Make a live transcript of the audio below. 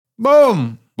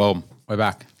Boom. Boom. We're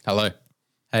back. Hello.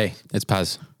 Hey, It's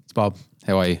Paz. it's Bob.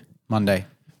 How are you? Monday.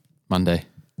 Monday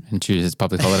and Tuesday. It's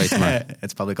public holiday tomorrow.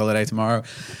 It's public holiday tomorrow.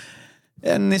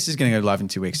 And this is going to go live in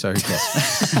 2 weeks, so who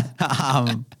cares?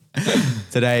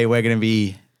 Today we're going to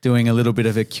be doing a little bit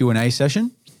of a Q&A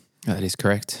session. That is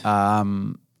correct.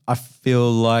 I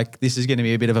feel like this is going to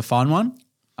be a bit of a fun one.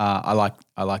 I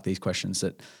like these questions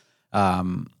that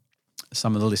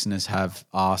some of the listeners have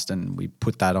asked, and we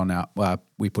put that on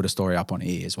we put a story up on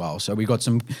E as well. So we got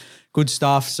some good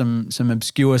stuff, some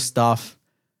obscure stuff,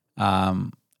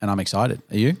 and I'm excited.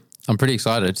 Are you? I'm pretty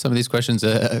excited. Some of these questions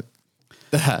are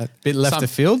A bit left of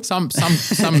field. Some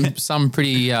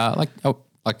pretty like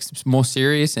more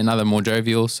serious, and other more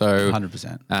jovial. So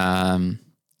 100%.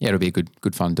 Yeah, it'll be a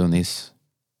good fun doing this.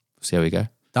 We'll see how we go.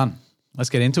 Done. Let's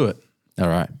get into it. All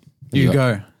right. You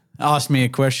go. Ask me a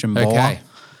question, boy. Okay.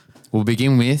 We'll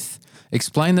begin with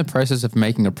explain the process of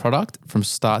making a product from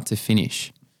start to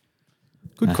finish.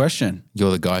 Good question.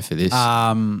 You're the guy for this.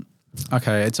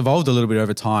 Okay, it's evolved a little bit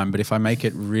over time, but if I make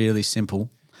it really simple.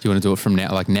 Do you want to do it from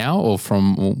now, or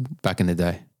from back in the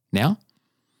day? Now?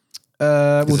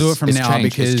 We'll do it from it's now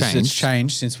changed, because it's it's changed.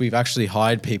 changed since we've actually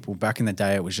hired people. Back in the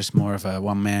day, it was just more of a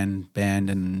one-man band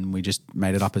and we just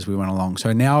made it up as we went along.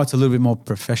 So now it's a little bit more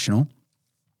professional.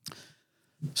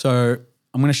 So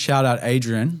I'm going to shout out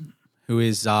Adrian, who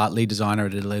is lead designer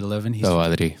at Elite 11. He's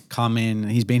come in.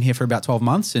 He's been here for about 12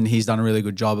 months and he's done a really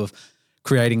good job of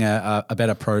creating a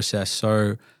better process.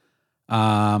 So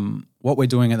what we're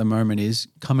doing at the moment is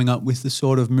coming up with the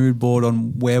sort of mood board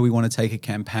on where we want to take a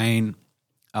campaign.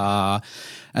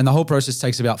 And the whole process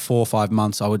takes about 4 or 5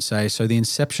 months, I would say. So the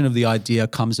inception of the idea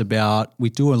comes about, we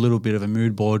do a little bit of a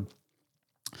mood board,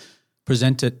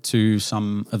 present it to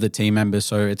some of the team members.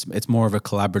 So it's more of a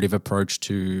collaborative approach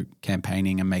to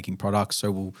campaigning and making products.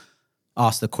 So we'll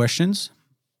ask the questions.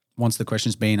 Once the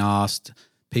question's been asked,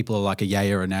 people are like a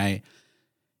yay or a nay.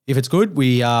 If it's good,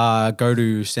 we go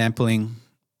to sampling.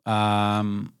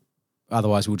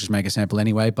 Otherwise, we'll just make a sample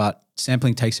anyway. But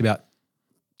sampling takes about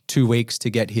 2 weeks to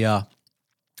get here.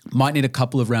 Might need a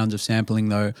couple of rounds of sampling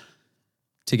though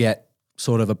to get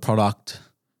sort of a product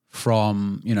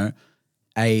from,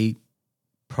 a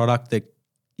product that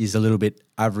is a little bit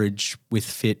average with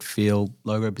fit, feel,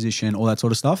 logo position, all that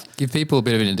sort of stuff. Give people a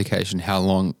bit of an indication how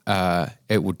long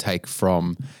it would take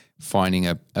from finding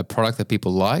a product that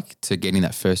people like to getting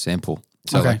that first sample.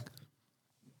 So Okay.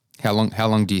 like, how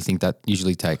long do you think that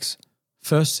usually takes?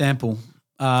 First sample.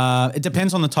 It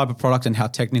depends on the type of product and how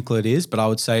technical it is, but I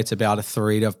would say it's about a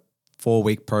 3 to 4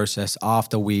 week process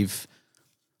after we've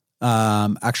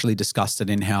actually discussed it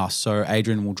in-house. So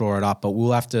Adrian will draw it up, but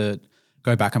we'll have to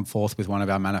go back and forth with one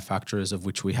of our manufacturers, of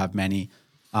which we have many,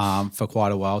 for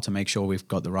quite a while to make sure we've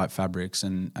got the right fabrics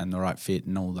and the right fit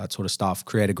and all that sort of stuff,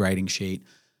 create a grading sheet.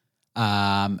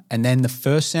 And then the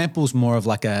first sample is more of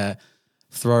like a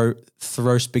throw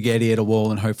spaghetti at a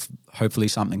wall and hopefully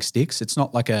something sticks. It's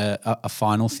not like a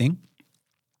final thing.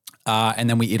 And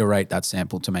then we iterate that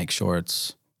sample to make sure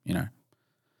it's,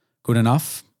 good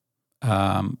enough.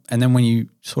 And then when you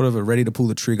sort of are ready to pull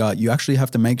the trigger, you actually have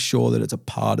to make sure that it's a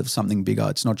part of something bigger.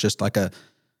 It's not just like a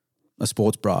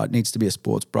sports bra. It needs to be a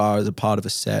sports bra as a part of a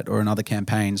set or another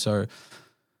campaign. So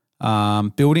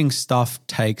building stuff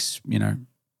takes,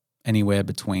 anywhere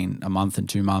between a month and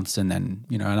 2 months, and then,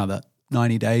 another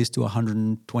 90 days to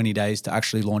 120 days to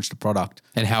actually launch the product.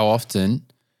 And how often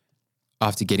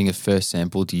after getting a first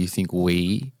sample do you think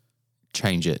we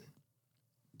change it?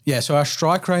 Yeah, so our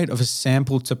strike rate of a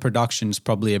sample to production is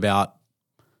probably about,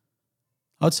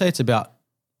 I'd say it's about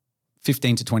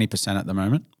 15 to 20% at the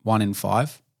moment, 1 in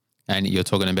 5. And you're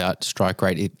talking about strike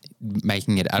rate,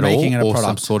 making it at Making all, it a or some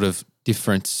product. sort of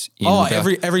difference in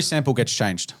Every sample gets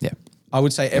changed. Yeah. I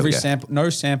would say every we go. sample, no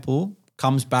sample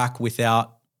comes back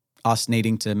without us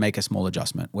needing to make a small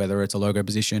adjustment, whether it's a logo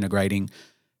position, a grading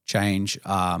change,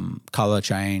 color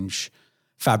change,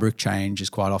 fabric change is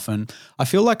quite often. I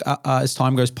feel like as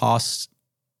time goes past,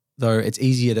 though, it's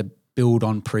easier to build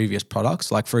on previous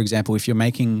products. Like, for example, if you're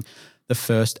making the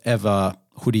first ever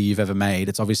hoodie you've ever made,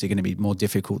 it's obviously going to be more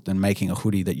difficult than making a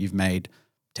hoodie that you've made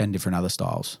 10 different other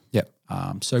styles. Yeah.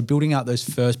 So building out those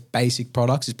first basic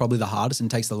products is probably the hardest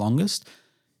and takes the longest.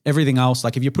 Everything else,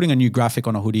 like if you're putting a new graphic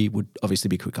on a hoodie, would obviously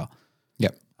be quicker.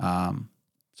 Yep.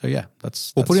 So yeah,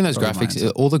 that's Putting those probably my graphics, answer.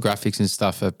 all the graphics and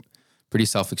stuff are pretty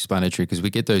self-explanatory because we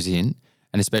get those in,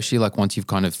 and especially like once you've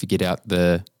kind of figured out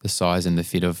the size and the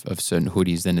fit of certain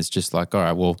hoodies, then it's just like, all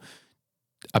right, well,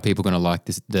 are people going to like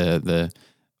this? Are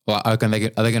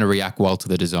they going to react well to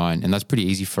the design? And that's pretty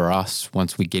easy for us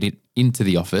once we get it into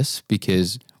the office,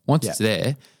 because once it's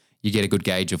there, you get a good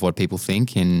gauge of what people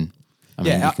think. And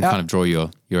I mean, you can kind of draw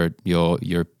your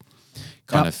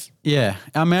kind of. Yeah.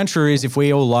 Our mantra is if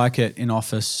we all like it in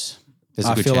office, There's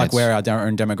a I good feel like chance. we're our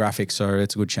own demographic, so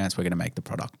it's a good chance we're going to make the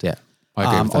product. Yeah, I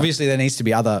agree with that. Obviously, there needs to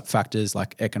be other factors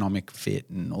like economic fit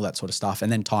and all that sort of stuff,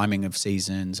 and then timing of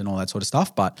seasons and all that sort of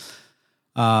stuff. But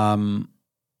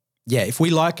yeah, if we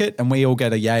like it and we all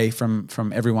get a yay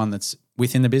from everyone that's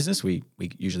within the business, we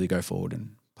usually go forward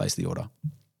and place the order.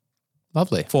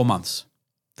 Lovely. 4 months.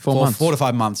 4 months. 4 to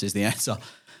 5 months is the answer.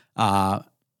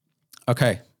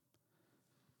 Okay.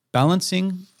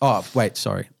 Balancing. Oh, wait,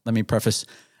 sorry. Let me preface.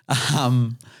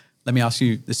 Let me ask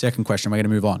you the second question. We're going to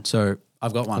move on. So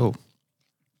I've got one. Cool.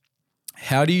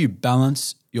 How do you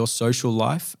balance your social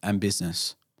life and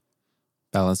business?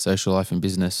 Balance social life and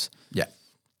business. Yeah.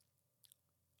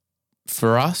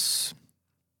 For us,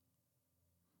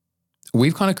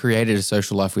 we've kind of created a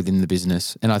social life within the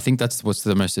business, and I think that's what's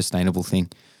the most sustainable thing.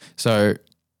 So,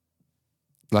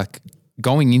 like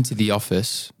going into the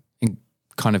office and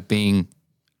kind of being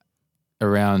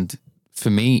around, for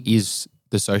me, is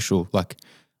the social. Like,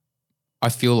 I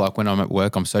feel like when I'm at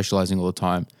work, I'm socializing all the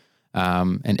time,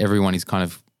 and everyone is kind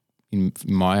of, in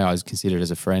my eyes, considered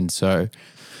as a friend. So,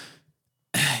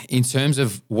 in terms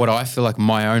of what I feel like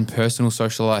my own personal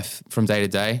social life from day to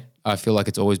day, I feel like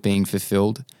it's always being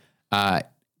fulfilled.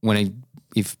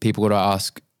 If people were to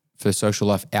ask for social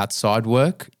life outside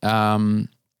work, I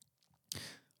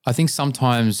think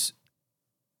sometimes,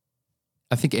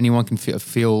 I think anyone can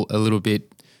feel a little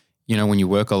bit, you know, when you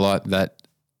work a lot, that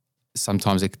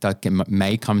sometimes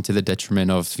may come to the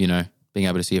detriment of, you know, being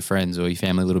able to see your friends or your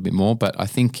family a little bit more. But I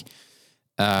think,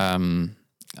 I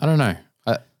don't know,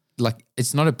 like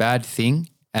it's not a bad thing.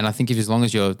 And I think as long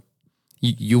as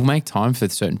you'll make time for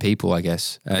certain people, I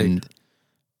guess. And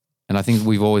I think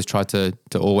we've always tried to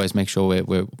always make sure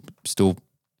we're still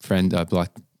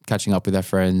like catching up with our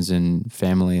friends and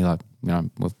family. Like, you know,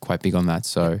 we're quite big on that.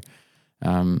 So,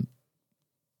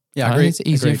 Yeah, I think it's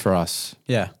easier for us.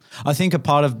 Yeah. I think a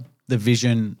part of the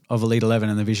vision of Elite 11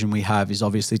 and the vision we have is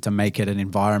obviously to make it an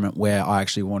environment where I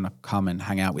actually want to come and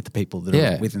hang out with the people that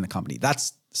are within the company.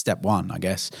 That's step one, I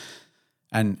guess.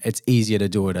 And it's easier to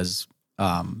do it as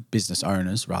business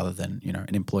owners rather than, you know,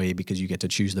 an employee, because you get to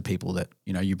choose the people that,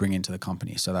 you know, you bring into the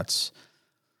company. So that's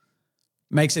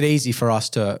makes it easy for us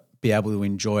to be able to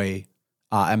enjoy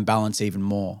and balance even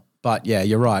more. But yeah,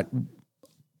 you're right.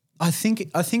 I think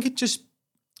it just,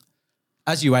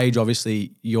 as you age,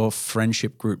 obviously your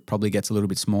friendship group probably gets a little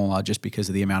bit smaller just because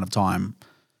of the amount of time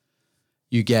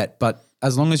you get. But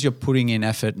as long as you're putting in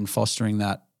effort and fostering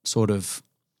that sort of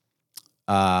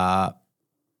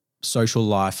social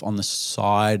life on the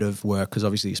side of work, because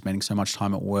obviously you're spending so much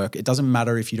time at work, it doesn't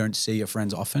matter if you don't see your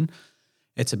friends often.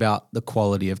 It's about the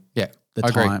quality of the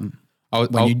time.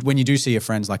 When you do see your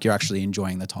friends, like you're actually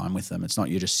enjoying the time with them. It's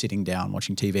not you're just sitting down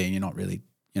watching TV and you're not really,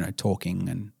 you know, talking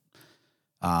and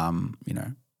you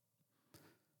know,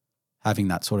 having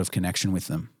that sort of connection with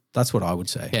them. That's what I would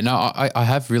say. Yeah, no, I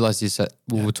have realized this.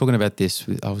 We were talking about this.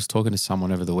 I was talking to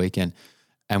someone over the weekend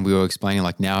and we were explaining,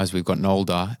 like, now as we've gotten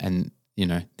older and, you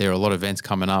know, there are a lot of events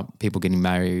coming up, people getting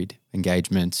married,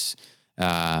 engagements,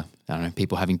 I don't know,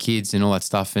 people having kids and all that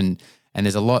stuff. And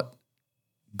there's a lot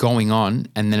going on,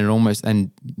 and then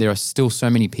and there are still so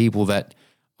many people that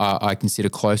I consider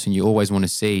close and you always want to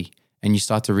see, and you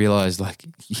start to realize, like,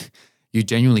 you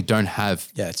genuinely don't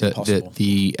have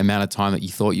the amount of time that you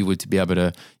thought you would to be able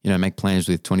to, you know, make plans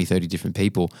with 20, 30 different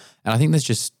people. And I think there's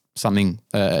just something,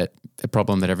 a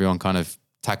problem that everyone kind of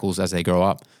tackles as they grow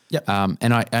up. Yep.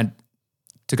 And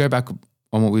to go back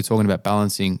on what we were talking about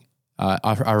balancing,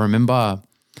 I remember,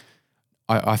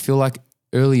 I feel like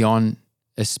early on,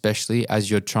 especially as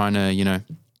you're trying to, you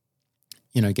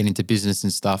know, get into business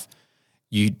and stuff,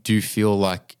 you do feel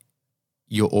like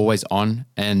you're always on,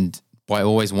 and by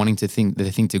always wanting the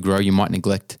thing to grow, you might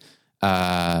neglect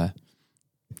other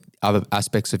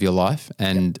aspects of your life.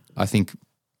 And I think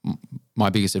my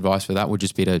biggest advice for that would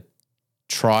just be to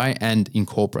try and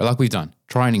incorporate, like we've done,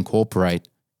 try and incorporate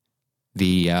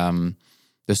the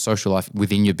social life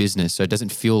within your business, so it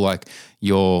doesn't feel like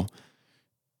you're,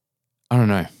 I don't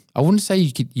know, I wouldn't say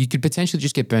you could potentially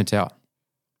just get burnt out.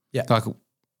 Yeah. Like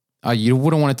you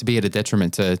wouldn't want it to be at a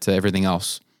detriment to everything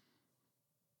else.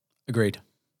 Agreed.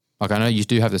 Like, I know you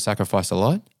do have to sacrifice a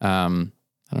lot. I don't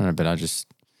know, but I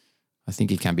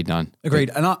think it can be done.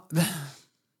 Agreed. And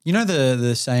you know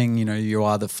the saying, you know, you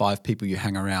are the 5 people you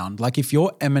hang around. Like, if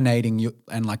you're emanating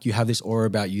and like you have this aura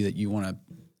about you that you want to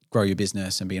grow your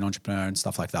business and be an entrepreneur and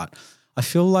stuff like that, I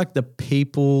feel like the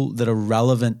people that are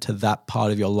relevant to that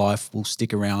part of your life will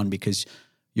stick around because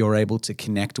you're able to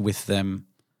connect with them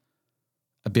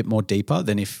a bit more deeper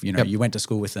than if, Yep. you went to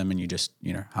school with them and you just,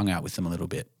 hung out with them a little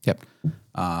bit. Yep.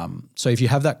 So if you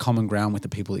have that common ground with the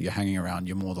people that you're hanging around,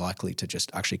 you're more likely to just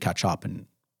actually catch up, and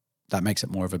that makes it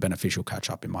more of a beneficial catch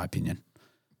up, in my opinion.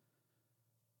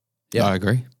 Yeah. I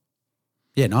agree.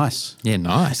 Yeah, nice. Yeah,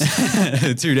 nice.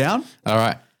 2 down. All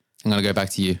right. I'm going to go back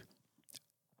to you.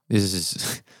 This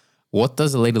is what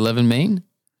does Elite 11 mean?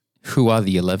 Who are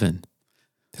the 11?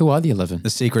 Who are the 11? The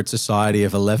secret society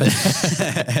of 11.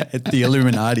 The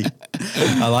Illuminati.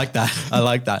 I like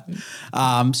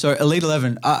that. So Elite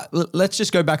 11, let's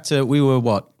just go back to, we were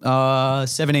what?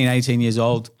 17, 18 years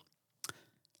old.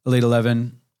 Elite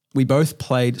 11. We both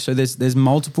played. So there's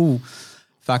multiple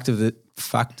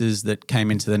factors that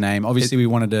came into the name. Obviously, we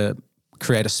wanted to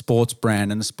create a sports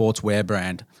brand and a sportswear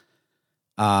brand.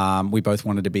 We both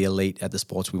wanted to be elite at the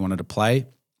sports we wanted to play.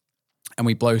 And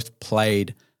we both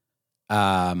played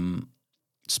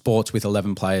sports with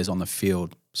 11 players on the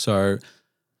field. So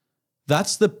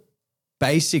that's the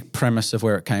basic premise of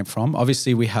where it came from.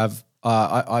 Obviously, we have,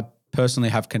 I personally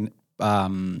have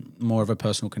more of a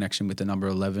personal connection with the number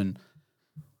 11.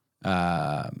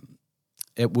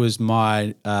 It was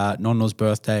my nonno's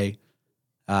birthday.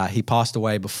 He passed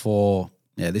away before,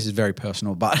 this is very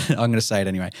personal, but I'm going to say it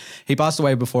anyway. He passed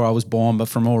away before I was born, but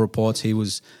from all reports, he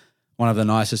was one of the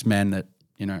nicest men that,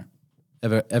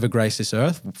 ever graced this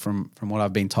earth from what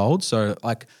I've been told. So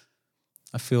like,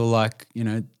 I feel like,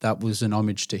 that was an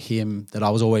homage to him, that I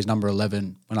was always number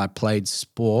 11 when I played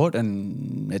sport,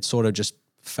 and it sort of just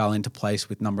fell into place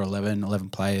with number 11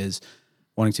 players,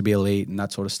 wanting to be elite and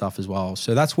that sort of stuff as well.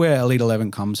 So that's where Elite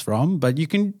 11 comes from. But you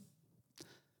can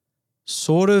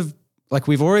sort of, like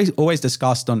we've always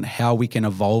discussed on how we can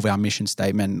evolve our mission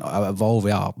statement, evolve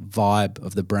our vibe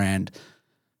of the brand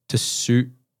to suit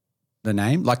the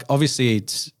name. Like obviously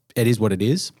it is what it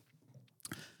is.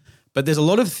 But there's a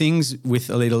lot of things with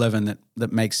Elite 11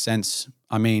 that makes sense.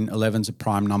 I mean, 11's a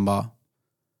prime number.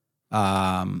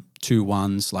 2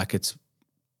 ones, like it's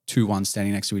 2 ones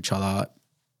standing next to each other.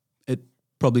 It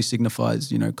probably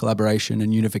signifies, collaboration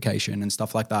and unification and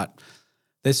stuff like that.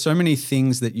 There's so many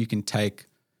things that you can take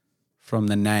from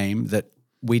the name that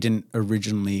we didn't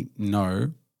originally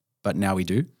know, but now we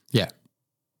do. Yeah,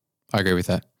 I agree with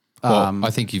that. Well, I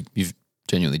think you've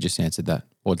genuinely just answered that.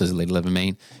 What does Elite 11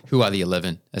 mean? Who are the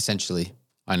 11? Essentially,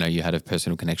 I know you had a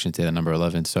personal connection to the number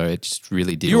 11, so it just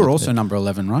really did. You were also number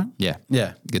 11, right? Yeah.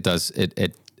 Yeah. It does.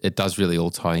 It does really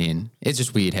all tie in. It's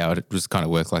just weird how it just kind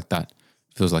of work like that.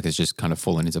 Feels like it's just kind of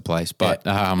fallen into place. But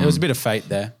it was a bit of fate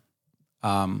there.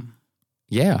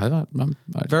 Yeah.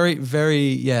 Very, very,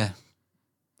 yeah.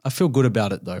 I feel good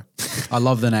about it though. I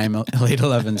love the name Elite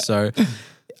 11. So,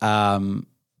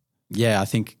 I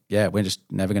think, we're just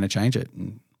never going to change it.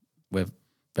 And we're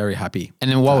very happy. And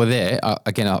then while we're there,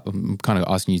 again, I'm kind of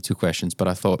asking you 2 questions, but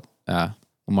I thought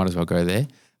we might as well go there.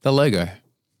 The logo.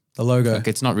 Like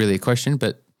it's not really a question,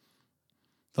 but.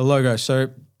 The logo. So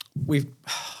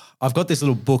I've got this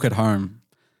little book at home,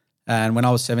 and when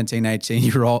I was 17, 18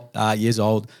 years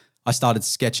old, I started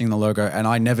sketching the logo, and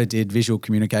I never did visual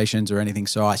communications or anything,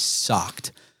 so I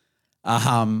sucked.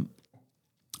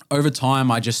 Over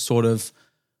time, I just sort of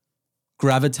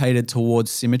gravitated towards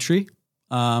symmetry.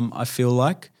 I feel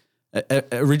like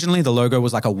originally the logo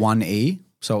was like a 1E,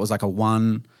 so it was like a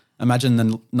 1. Imagine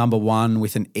the number 1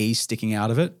 with an E sticking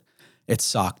out of it. It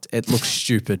sucked. It looked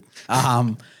stupid.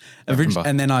 And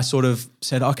then I sort of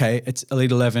said, okay, it's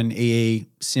Elite 11, EE,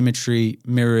 symmetry,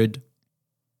 mirrored,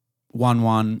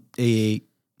 1-1, EE,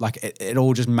 like it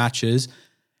all just matches.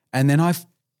 And then I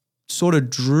sort of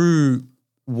drew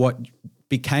what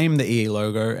became the EE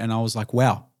logo, and I was like,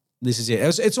 wow, this is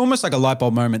it. It's almost like a light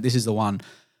bulb moment. This is the one.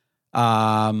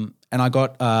 And I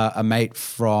got a mate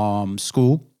from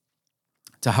school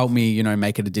to help me,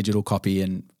 make it a digital copy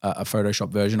and a Photoshop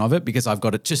version of it, because I've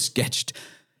got it just sketched.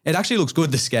 It actually looks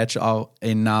good, the sketch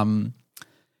in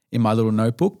my little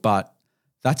notebook, but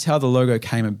that's how the logo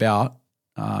came about.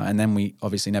 And then we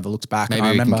obviously never looked back.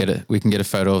 Maybe we can get a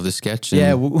photo of the sketch.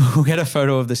 Yeah, we'll get a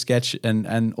photo of the sketch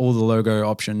and all the logo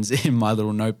options in my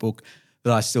little notebook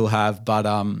that I still have. But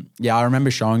I remember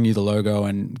showing you the logo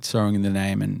and throwing in the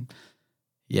name, and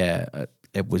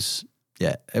it was.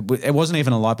 Yeah, it wasn't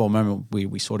even a light bulb moment.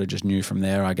 We sort of just knew from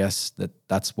there, I guess,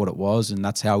 that's what it was, and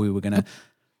that's how we were going to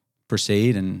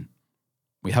proceed. And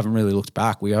we haven't really looked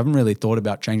back. We haven't really thought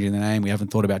about changing the name. We haven't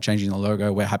thought about changing the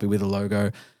logo. We're happy with the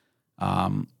logo.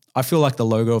 I feel like the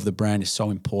logo of the brand is so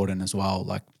important as well.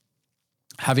 Like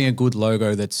having a good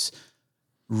logo that's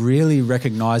really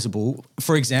recognizable.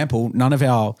 For example, none of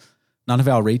our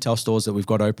retail stores that we've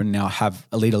got open now have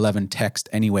Elite 11 text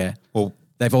anywhere. Well,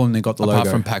 they've only got the logo. Apart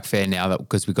from Pack Fair now,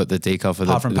 because we got the decal for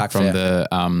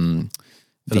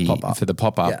the pop-up. For the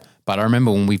pop-up. Yeah. But I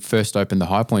remember when we first opened the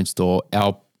High Point store,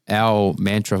 our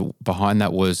mantra behind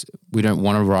that was we don't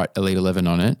want to write Elite 11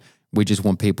 on it. We just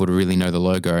want people to really know the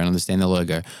logo and understand the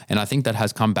logo. And I think that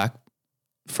has come back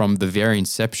from the very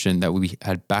inception that we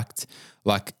had backed.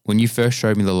 Like when you first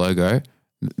showed me the logo,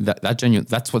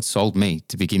 that's what sold me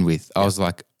to begin with. I was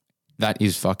like, that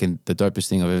is fucking the dopest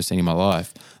thing I've ever seen in my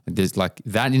life. There's like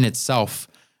that in itself,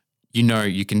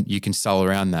 you can sell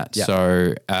around that. Yeah.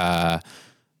 So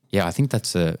I think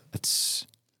that's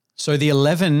So the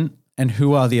 11 and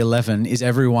who are the 11 is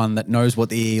everyone that knows what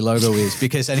the EE logo is,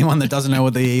 because anyone that doesn't know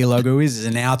what the EE logo is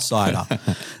an outsider.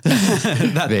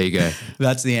 there you go.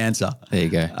 That's the answer. There you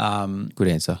go. Good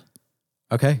answer.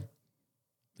 Okay.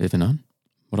 Moving on.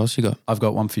 What else you got? I've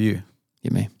got one for you.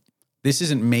 Hit me. This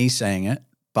isn't me saying it,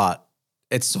 but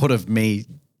it's sort of me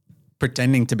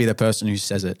pretending to be the person who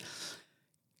says it.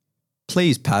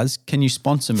 Please, Paz, can you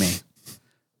sponsor me?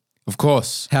 Of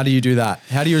course. How do you do that?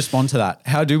 How do you respond to that?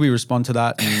 How do we respond to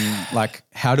that? And like,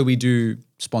 how do we do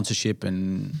sponsorship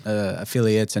and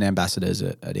affiliates and ambassadors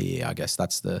at EE? I guess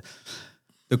that's the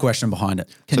question behind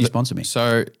it. Can you sponsor me?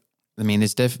 So, I mean,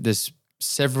 there's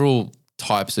several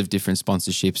types of different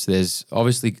sponsorships. There's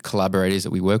obviously collaborators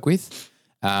that we work with,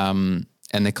 and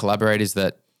the collaborators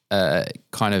that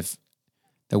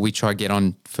that we try to get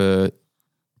on for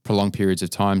prolonged periods of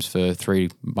times for 3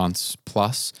 months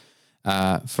plus.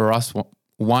 For us,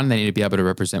 one, they need to be able to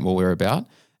represent what we're about,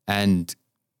 and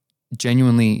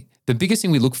genuinely, the biggest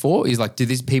thing we look for is like, do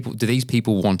these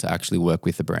people want to actually work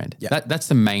with the brand? Yeah. That's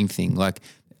the main thing. Like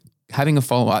having a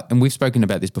follow, and we've spoken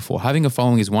about this before. Having a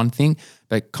following is one thing,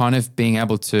 but kind of being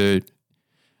able to,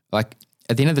 like,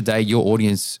 at the end of the day, your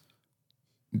audience,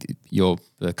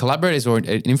 the collaborators or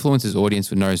influencers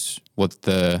audience knows what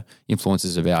the influence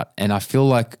is about, and I feel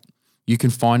like you can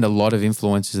find a lot of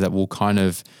influencers that will kind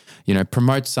of,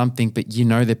 promote something, but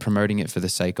they're promoting it for the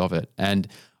sake of it. And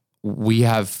we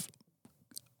have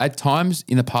at times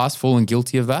in the past fallen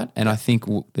guilty of that. And I think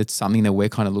it's something that we're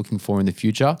kind of looking for in the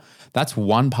future. That's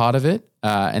one part of it.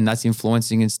 And that's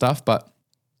influencing and stuff. But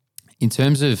in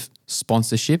terms of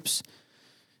sponsorships,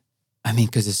 I mean,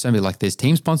 because there's so many, like there's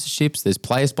team sponsorships, there's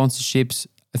player sponsorships.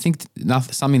 I think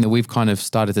something that we've kind of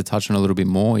started to touch on a little bit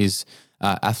more is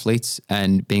athletes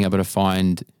and being able to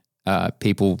find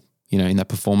people, in that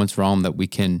performance realm that we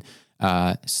can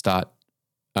start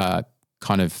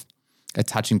kind of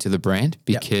attaching to the brand,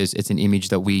 because it's an image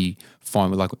that we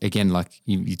find, like, again, like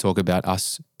you talk about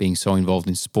us being so involved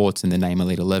in sports and the name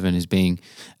Elite 11 as being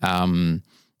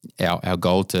our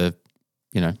goal to,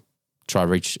 try to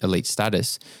reach elite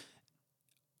status.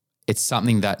 It's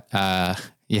something that,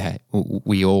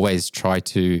 we always try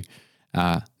to,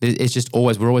 it's just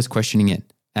always, we're always questioning it.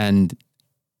 And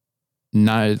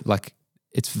no, like,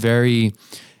 it's very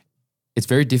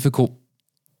difficult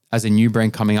as a new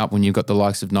brand coming up when you've got the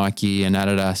likes of Nike and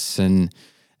Adidas and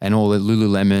all the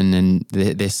Lululemon, and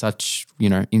they're such,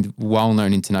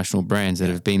 well-known international brands that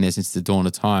have been there since the dawn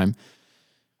of time.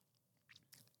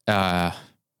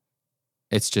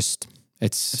 It's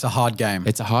a hard game.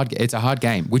 It's a hard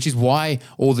game, which is why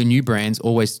all the new brands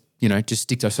always, just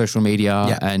stick to social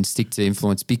media and stick to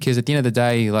influence, because at the end of the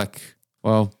day, like,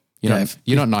 well,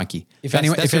 you're not Nike. If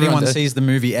anyone sees the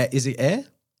movie, is it Air?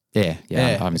 Yeah.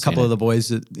 A couple of the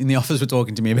boys in the office were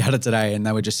talking to me about it today, and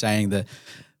they were just saying that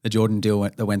the Jordan deal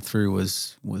that went through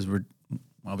was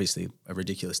obviously a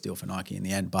ridiculous deal for Nike in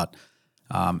the end, but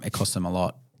it cost them a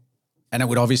lot. And it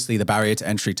would obviously, the barrier to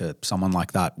entry to someone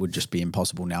like that would just be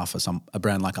impossible now for a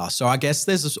brand like us. So I guess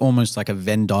there's this almost like a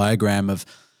Venn diagram of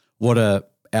what are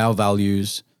our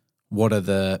values, what are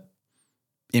the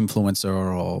influencer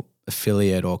or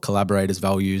affiliate or collaborators'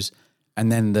 values,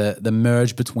 and then the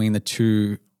merge between the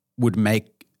two would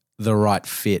make the right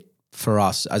fit for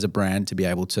us as a brand to be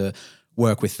able to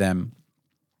work with them.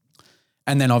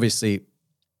 And then obviously,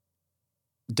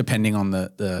 depending on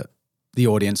the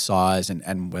audience size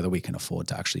and whether we can afford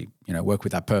to actually, work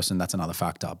with that person, that's another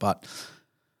factor. But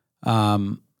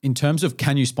in terms of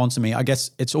can you sponsor me, I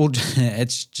guess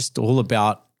it's just all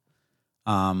about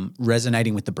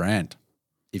resonating with the brand.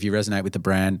 If you resonate with the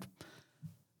brand,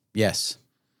 yes,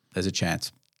 there's a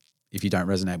chance. If you don't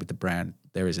resonate with the brand,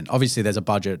 there isn't. Obviously, there's a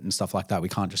budget and stuff like that. We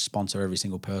can't just sponsor every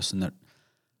single person that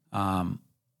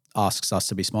asks us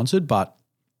to be sponsored, but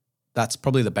that's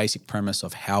probably the basic premise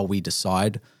of how we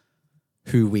decide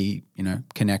who we,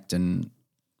 connect and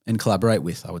collaborate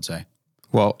with, I would say.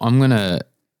 Well, I'm going to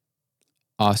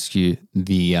ask you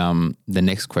the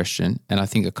next question, and I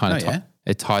think it kind of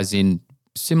it ties in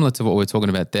similar to what we're talking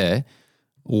about there.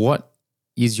 What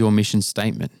is your mission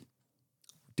statement?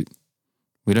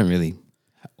 We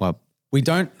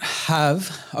don't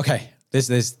have, okay, This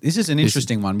is an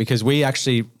interesting one because we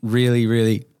actually really,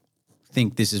 really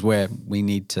think this is where we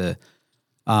need to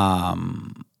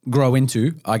grow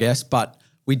into, I guess. But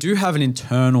we do have an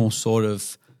internal sort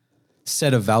of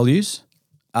set of values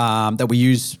that we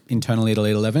use internally at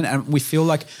Elite 11, and we feel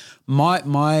like my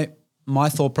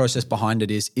thought process behind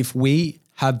it is if we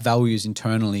have values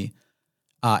internally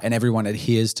and everyone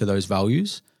adheres to those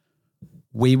values,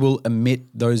 we will emit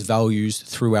those values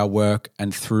through our work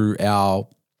and through our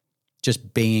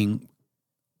just being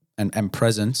and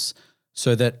presence,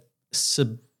 so that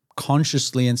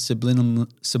subconsciously and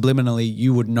subliminally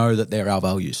you would know that they're our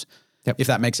values, if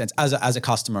that makes sense, as a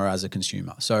customer, as a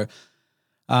consumer. So,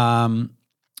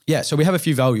 so we have a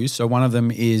few values. So one of them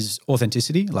is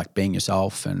authenticity, like being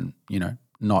yourself and,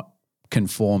 not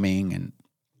conforming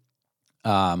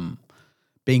and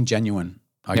being genuine,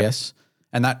 I guess.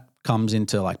 And that comes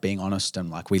into like being honest,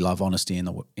 and like we love honesty in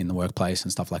the workplace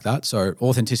and stuff like that. So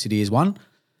authenticity is one.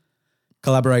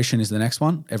 Collaboration is the next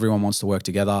one. Everyone wants to work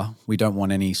together. We don't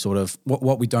want any sort of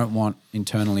what we don't want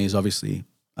internally is obviously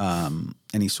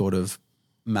any sort of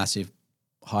massive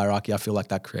hierarchy. I feel like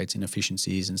that creates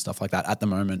inefficiencies and stuff like that at the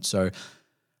moment. So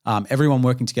everyone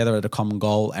working together at a common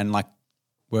goal and like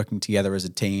working together as a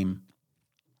team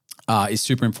is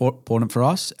super important for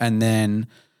us. And then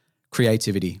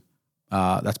creativity.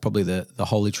 That's probably the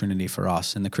holy trinity for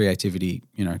us. And the creativity,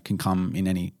 can come in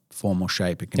any form or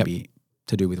shape. It can be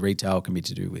to do with retail, it can be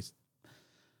to do with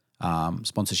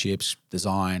sponsorships,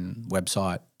 design,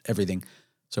 website, everything.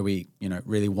 So we,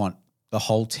 really want the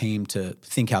whole team to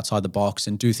think outside the box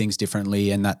and do things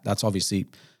differently. And that's obviously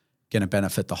going to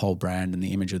benefit the whole brand and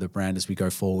the image of the brand as we go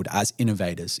forward as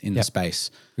innovators in the space.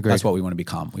 Agreed. That's what we want to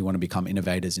become. We want to become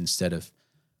innovators instead of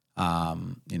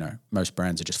most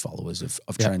brands are just followers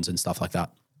of trends and stuff like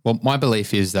that. Well, my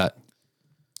belief is that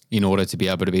in order to be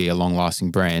able to be a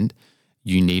long-lasting brand,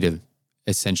 you need to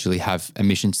essentially have a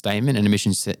mission statement and a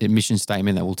mission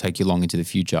statement that will take you long into the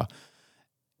future.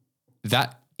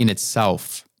 That in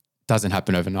itself doesn't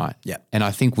happen overnight. Yeah. And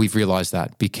I think we've realized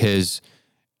that because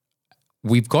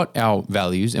we've got our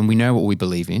values and we know what we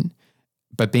believe in,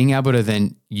 but being able to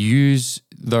then use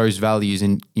those values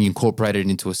and incorporate it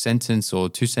into a sentence or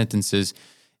two sentences.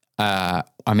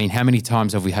 How many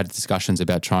times have we had discussions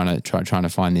about trying to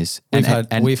find this?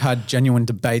 We've had genuine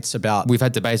debates about. We've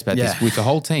had debates about this with the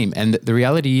whole team, and the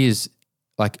reality is,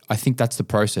 like, I think that's the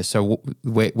process. So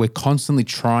we're constantly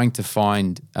trying to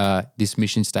find this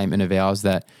mission statement of ours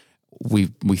that we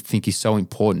think is so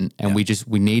important, and we're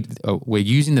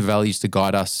using the values to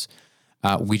guide us.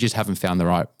 We just haven't found the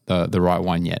right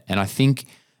one yet, and I think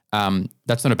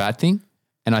that's not a bad thing.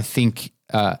 And I think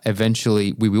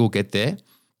eventually we will get there.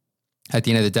 At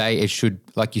the end of the day, it should,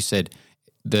 like you said,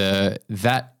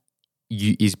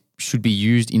 should be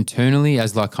used internally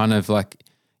as like kind of like,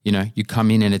 you come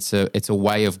in and it's a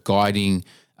way of guiding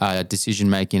decision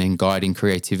making and guiding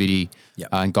creativity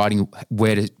and guiding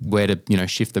where to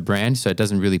shift the brand so it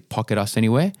doesn't really pocket us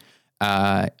anywhere.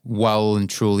 Well and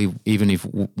truly, even if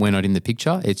we're not in the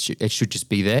picture, it should just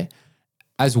be there,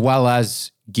 as well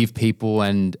as give people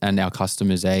and our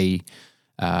customers a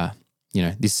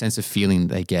this sense of feeling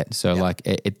they get. So like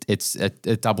it's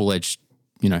a double-edged,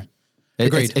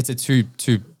 Agreed. It's a two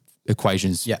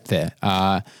equations there.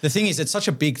 The thing is, it's such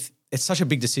a big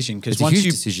decision because a once huge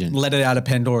you decision. let it out of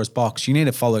Pandora's box, you need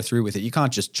to follow through with it. You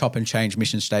can't just chop and change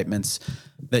mission statements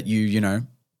that you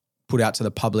put out to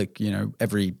the public,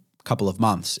 every couple of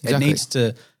months. Exactly. It needs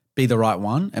to be the right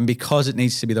one. And because it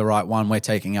needs to be the right one, we're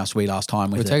taking our sweet ass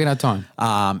time with it. We're taking our time.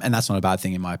 And that's not a bad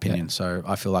thing in my opinion. So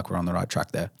I feel like we're on the right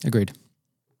track there. Agreed.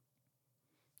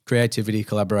 Creativity,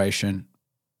 collaboration,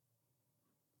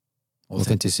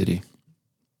 Authenticity.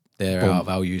 They're our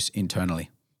values internally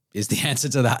is the answer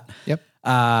to that. Yep.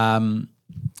 All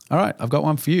right. I've got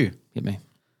one for you. Hit me.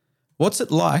 What's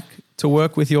it like to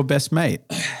work with your best mate?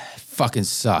 Fucking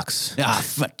sucks.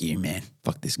 Fuck you, man.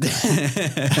 Fuck this guy.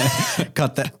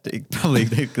 Cut that.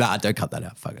 Probably. Nah, don't cut that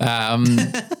out. Fuck it.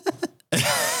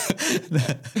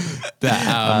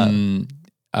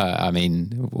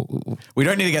 We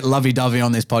don't need to get lovey-dovey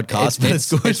on this podcast, but it's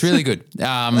good. It's really good.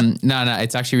 No,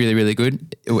 it's actually really, really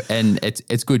good. And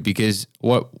it's good because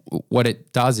what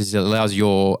it does is it allows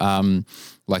your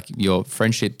your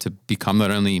friendship to become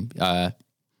not only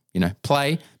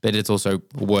play, but it's also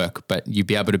work. But you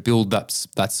be able to build that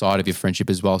side of your friendship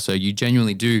as well. So you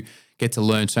genuinely do get to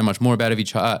learn so much more about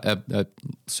each other,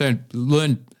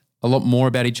 learn a lot more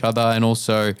about each other, and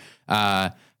also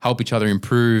help each other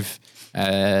improve.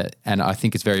 And I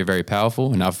think it's very, very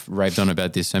powerful. And I've raved on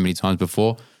about this so many times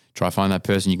before. Try find that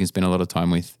person you can spend a lot of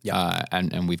time with.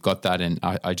 And we've got that. And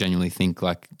I genuinely think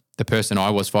like the person I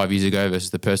was 5 years ago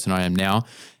versus the person I am now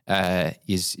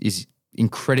is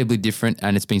incredibly different,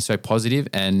 and it's been so positive.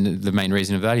 And the main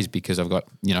reason of that is because I've got,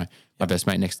 my best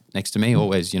mate next to me,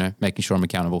 always, making sure I'm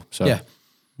accountable. So yeah,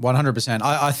 100%.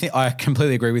 I think I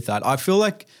completely agree with that. I feel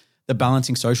like the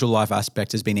balancing social life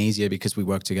aspect has been easier because we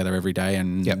work together every day,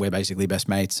 and we're basically best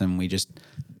mates, and we just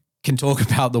can talk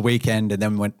about the weekend. And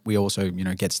then when we also,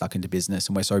 get stuck into business,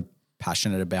 and we're so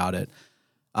passionate about it.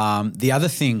 The other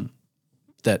thing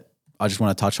that I just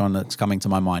want to touch on that's coming to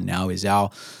my mind now is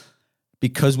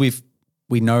because we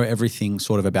know everything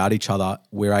sort of about each other,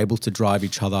 we're able to drive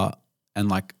each other and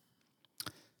like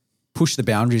push the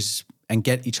boundaries and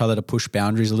get each other to push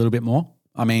boundaries a little bit more.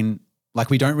 I mean, like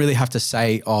we don't really have to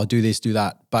say, oh, do this, do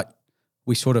that, but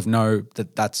we sort of know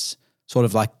that that's sort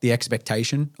of like the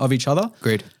expectation of each other.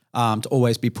 Agreed. To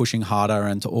always be pushing harder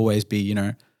and to always be,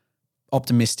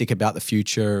 optimistic about the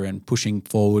future and pushing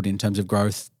forward in terms of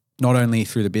growth, not only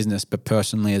through the business, but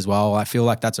personally as well. I feel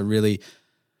like that's a really,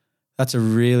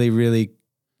 really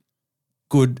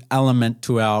good element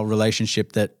to our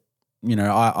relationship that,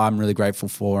 I'm really grateful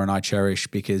for and I cherish,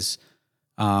 because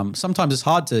sometimes it's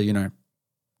hard to,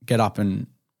 get up and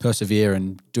persevere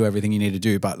and do everything you need to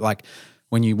do. But like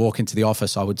when you walk into the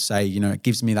office, I would say, it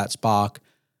gives me that spark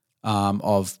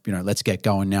of, let's get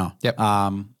going now. Yep.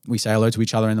 We say hello to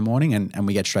each other in the morning and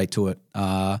we get straight to it.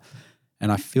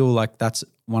 And I feel like that's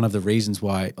one of the reasons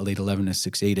why Elite 11 has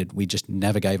succeeded. We just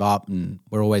never gave up, and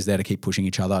we're always there to keep pushing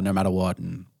each other no matter what,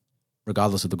 and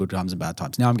regardless of the good times and bad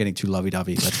times. Now I'm getting too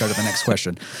lovey-dovey. Let's go to the next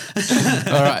question.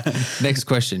 All right. Next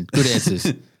question. Good answers.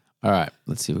 All right.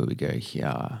 Let's see where we go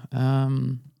here.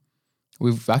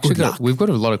 We've got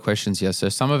a lot of questions here. So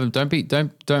some of them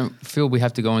don't feel we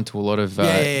have to go into a lot of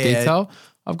detail. Yeah.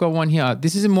 I've got one here.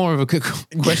 This isn't more of a good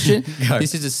question.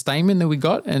 This is a statement that we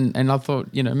got, and I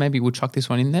thought, maybe we'll chuck this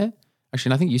one in there.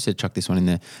 Actually, I think you said chuck this one in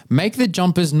there. Make the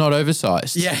jumpers not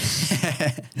oversized. Yeah.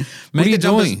 What are you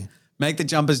doing? Make the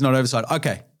jumpers not oversized.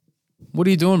 Okay. What are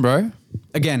you doing, bro?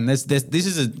 Again, this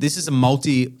is a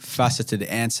multifaceted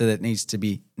answer that needs to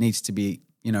be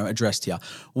addressed here.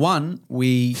 One,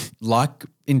 we like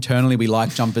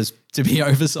jumpers to be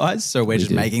oversized, so we're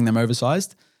just making them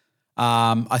oversized.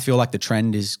 I feel like the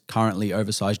trend is currently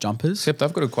oversized jumpers. Except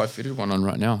I've got a quite fitted one on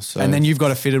right now. So and then you've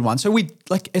got a fitted one. So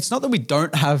it's not that we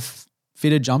don't have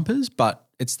fitted jumpers, but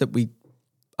it's that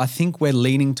I think we're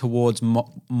leaning towards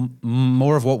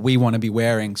more of what we want to be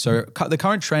wearing. So the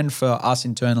current trend for us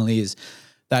internally is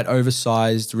that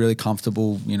oversized, really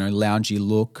comfortable, loungy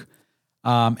look.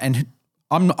 And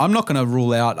I'm not going to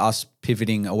rule out us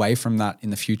pivoting away from that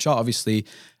in the future, obviously,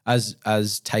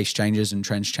 as taste changes and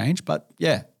trends change. But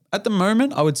yeah, at the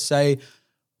moment, I would say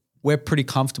we're pretty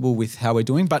comfortable with how we're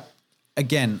doing. But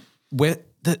again,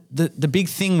 the big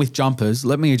thing with jumpers,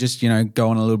 let me just, go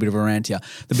on a little bit of a rant here.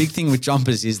 The big thing with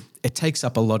jumpers is it takes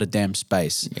up a lot of damn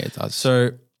space. Yeah, it does.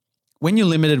 So when you're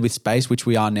limited with space, which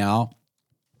we are now,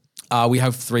 we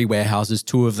have 3 warehouses.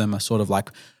 2 of them are sort of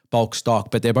like bulk stock,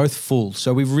 but they're both full.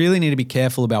 So we really need to be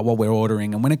careful about what we're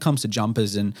ordering. And when it comes to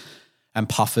jumpers and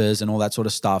puffers and all that sort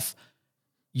of stuff,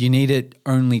 you need to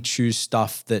only choose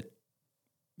stuff that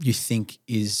you think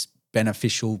is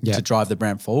beneficial to drive the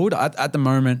brand forward. At the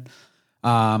moment,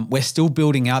 we're still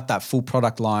building out that full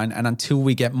product line, and until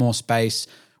we get more space,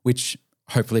 which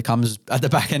hopefully comes at the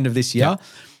back end of this year,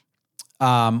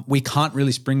 we can't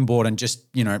really springboard and just,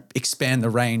 expand the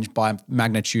range by a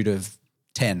magnitude of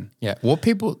 10. Yeah. What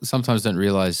people sometimes don't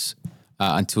realize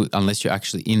unless you're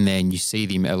actually in there and you see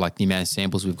the amount of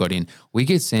samples we've got in, we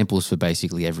get samples for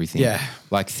basically everything. Yeah.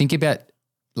 Like think about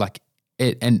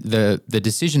it, and the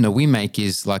decision that we make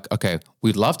is like, okay,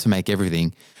 we'd love to make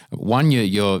everything. One,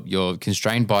 you're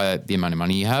constrained by the amount of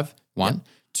money you have. One. Yep.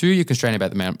 2, you're constrained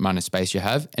about the amount of space you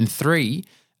have. And 3,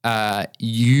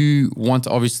 you want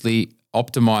to obviously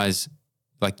optimize,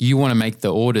 you want to make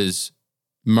the orders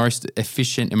most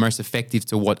efficient and most effective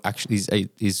to what actually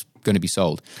is going to be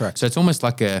sold. Correct. So it's almost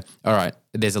like all right,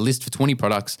 there's a list for 20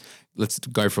 products. Let's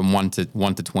go from 1 to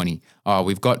 20.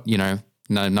 We've got,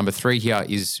 number 3 here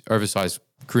is oversized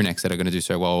crew necks that are going to do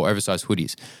so well, or oversized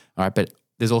hoodies. All right, but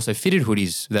there's also fitted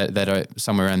hoodies that are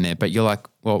somewhere around there. But you're like,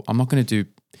 well, I'm not going to do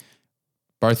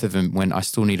both of them when I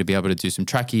still need to be able to do some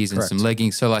trackies and some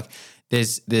leggings. So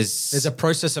there's a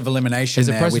process of elimination.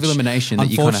 There's a process of elimination that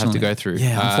you kind of have to go through.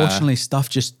 Yeah, unfortunately, stuff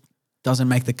just doesn't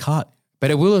make the cut. But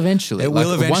it will eventually. It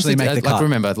will eventually make the cut.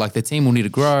 Remember, the team will need to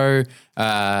grow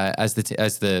as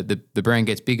the brand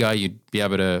gets bigger. You'd be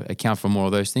able to account for more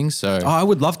of those things. So I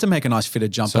would love to make a nice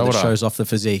fitted jumper that shows off the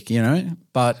physique,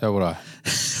 But so would I.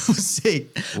 We'll see.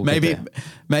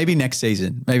 Maybe next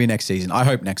season. I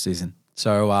hope next season.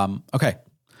 So okay,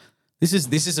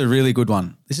 This is a really good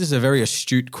one. This is a very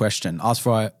astute question asked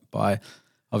by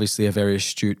obviously a very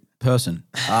astute person.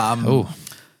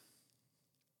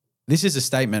 This is a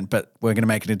statement, but we're going to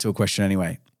make it into a question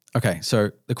anyway. Okay,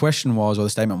 so the question was, or the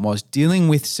statement was, dealing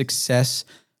with success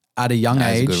at a young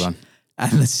age a good one.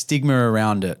 and the stigma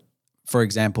around it. For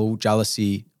example,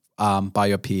 jealousy by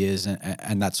your peers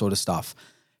and that sort of stuff.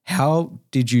 How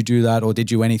did you do that, or did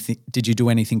you do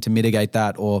anything to mitigate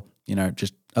that, or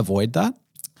just avoid that?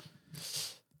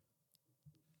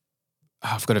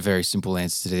 I've got a very simple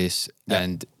answer to this,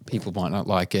 and people might not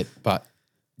like it, but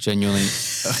genuinely,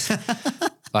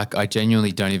 like I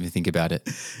genuinely don't even think about it.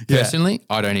 Personally,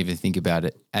 I don't even think about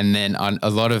it. And then a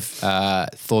lot of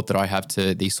thought that I have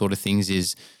to these sort of things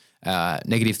is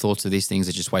negative thoughts of these things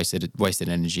are just wasted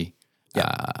energy.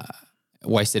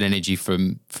 Wasted energy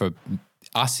from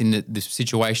us in the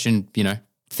situation,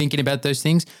 thinking about those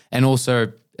things, and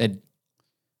also a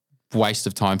waste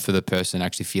of time for the person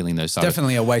actually feeling those.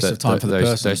 Definitely a waste of time for the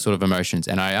person. Those sort of emotions.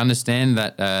 And I understand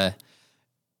that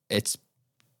it's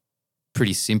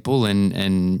pretty simple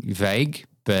and vague,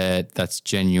 but that's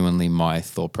genuinely my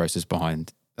thought process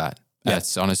behind that. Yeah.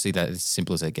 That's honestly that as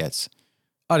simple as it gets.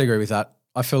 I'd agree with that.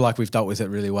 I feel like we've dealt with it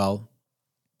really well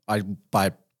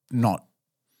by not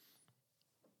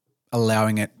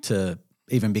allowing it to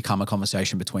even become a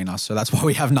conversation between us. So that's why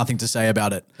we have nothing to say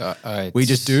about it. We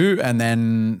just do, and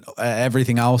then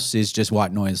everything else is just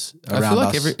white noise around us.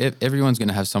 I feel like everyone's going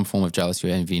to have some form of jealousy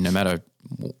or envy no matter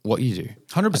what you do.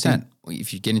 100%.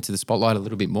 If you get into the spotlight a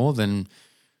little bit more, then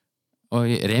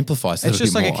it amplifies a it's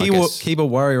little bit more. It's just like a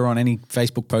keyboard warrior on any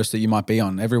Facebook post that you might be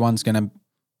on. Everyone's going to,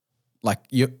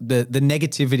 the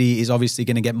negativity is obviously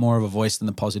going to get more of a voice than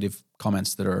the positive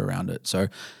comments that are around it. So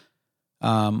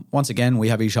once again, we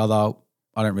have each other.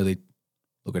 I don't really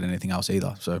look at anything else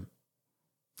either. So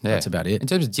that's about it. In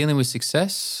terms of dealing with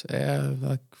success, I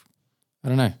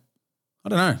don't know.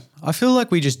 I feel like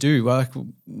we just do. I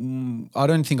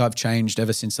don't think I've changed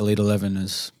ever since Elite 11.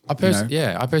 I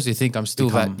personally think I'm still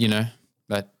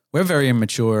that we're very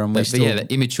immature, and that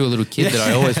immature little kid that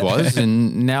I always was,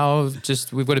 and now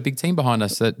just we've got a big team behind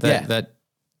us that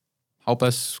help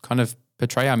us kind of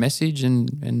portray our message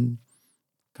and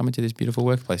come into this beautiful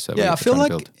workplace. That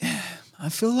I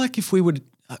feel like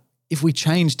if we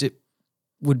changed it,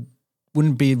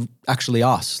 wouldn't be actually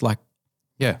us.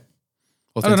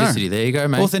 Authenticity. There you go,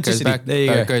 mate. Authenticity. Goes back, there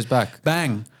you go. Goes back.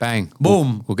 Bang.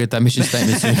 Boom. We'll get that mission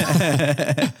statement soon.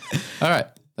 All right.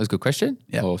 That was a good question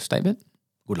or statement.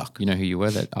 Good luck. You know who you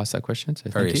were that asked that question. So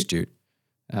very astute.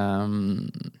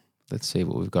 Let's see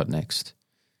what we've got next.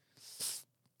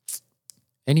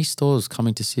 Any stores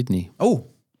coming to Sydney? Oh,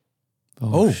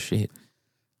 shit.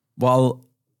 Well,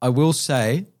 I will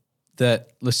say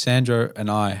that Lissandro and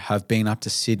I have been up to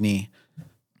Sydney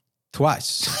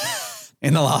twice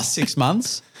in the last 6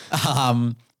 months.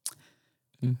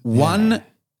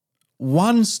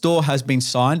 One store has been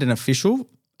signed and official,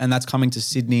 and that's coming to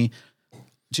Sydney.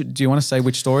 Do you want to say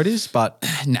which store it is? But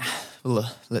nah.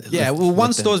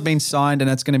 One store's been signed, and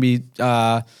that's going to be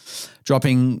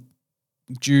dropping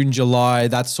June, July,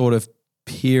 that sort of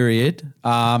period.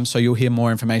 So you'll hear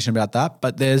more information about that.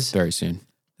 But very soon.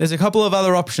 There's a couple of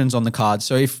other options on the card.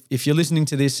 So if you're listening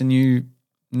to this and you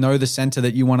know the center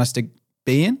that you want us to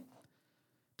be in,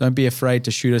 don't be afraid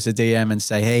to shoot us a DM and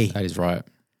say, hey. That is right.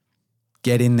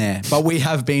 Get in there. But we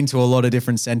have been to a lot of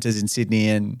different centers in Sydney,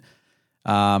 and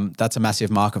that's a massive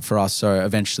market for us. So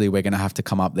eventually we're going to have to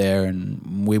come up there,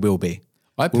 and we will be.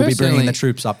 We'll be bringing the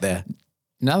troops up there.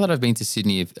 Now that I've been to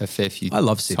Sydney a fair few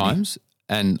times,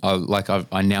 and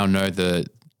I now know the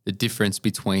difference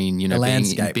between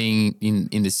being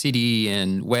in the city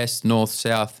and west, north,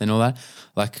 south, and all that.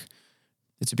 Like,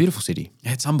 it's a beautiful city.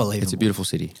 Yeah, it's unbelievable. It's a beautiful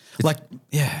city.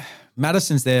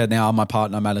 Madison's there now. My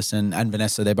partner Madison and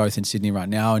Vanessa, they're both in Sydney right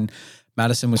now, and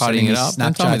Madison was sending me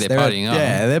Snapchats. They're partying up.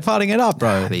 Yeah, they're partying it up,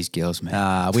 bro. These girls,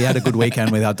 man. We had a good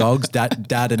weekend with our dogs, dad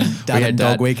and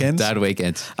dog weekends. Dad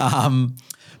weekends.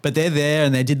 But they're there,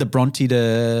 and they did the Bondi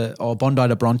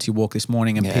to Bronte walk this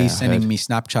morning, and P's sending me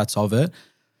Snapchats of it.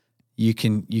 You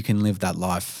can live that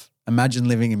life. Imagine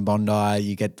living in Bondi.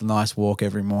 You get the nice walk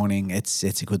every morning. It's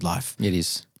a good life. It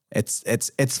is.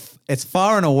 It's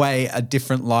far and away a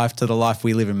different life to the life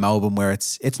we live in Melbourne, where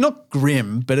it's not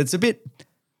grim, but it's a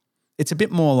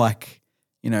bit more like,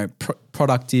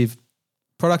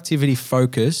 productivity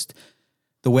focused.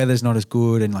 The weather's not as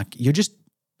good, and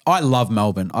I love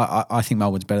Melbourne. I think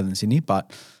Melbourne's better than Sydney,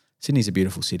 but Sydney's a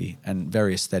beautiful city and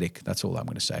very aesthetic. That's all I'm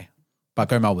going to say. But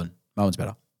go Melbourne. Melbourne's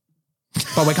better.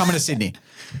 But we're coming to Sydney.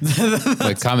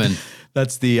 We're coming.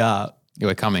 That's the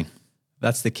we're coming.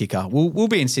 That's the kicker. We'll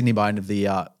be in Sydney by end of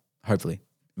the hopefully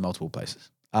multiple places.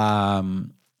 Okay,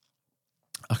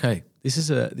 this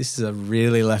is a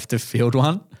really left of field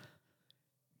one.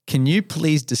 Can you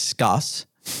please discuss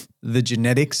the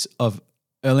genetics of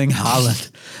Erling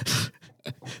Haaland?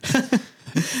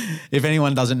 If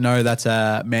anyone doesn't know, that's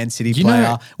a Man City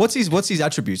player. What's his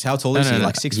attributes? How tall is he?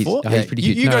 Like 6'4"? He's pretty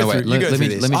huge. You go through let me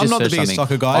this. just I'm not the search biggest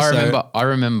something. soccer guy. I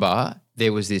remember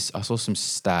there was this. I saw some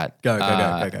stat. Go.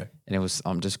 And it was.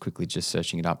 I'm just quickly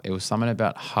searching it up. It was something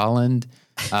about Haaland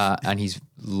and his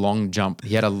long jump.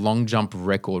 He had a long jump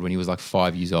record when he was like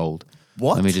 5 years old.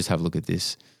 What? Let me just have a look at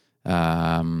this.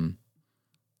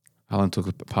 Haaland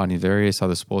took part in various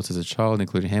other sports as a child,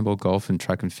 including handball, golf, and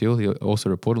track and field. He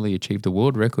also reportedly achieved a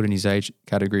world record in his age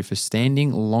category for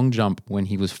standing long jump when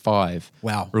he was 5.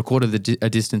 Wow. Recorded a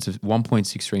distance of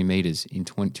 1.63 meters in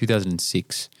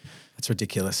 2006. That's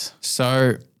ridiculous.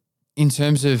 So, in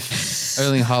terms of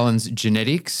Erling Haaland's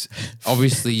genetics,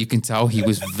 obviously you can tell he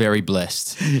was very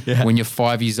blessed. Yeah. When you're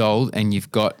 5 years old and you've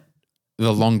got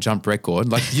the long jump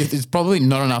record, like there's probably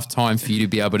not enough time for you to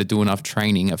be able to do enough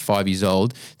training at 5 years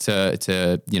old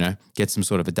to get some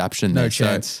sort of adaptation. No there.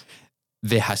 chance. So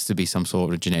there has to be some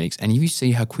sort of genetics. And you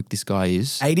see how quick this guy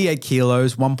is. 88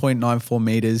 kilos, 1.94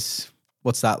 meters.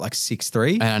 What's that, like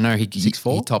 6'3"? And I know he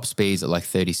 6'4"? top speeds at like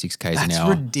 36 Ks an That's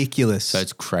hour. ridiculous. So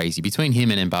it's crazy. Between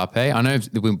him and Mbappe, I know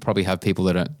we'll probably have people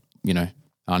that aren't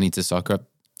into soccer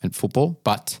and football,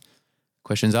 but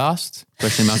questions asked,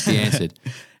 question must be answered.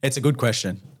 It's a good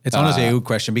question. It's honestly a good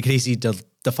question because he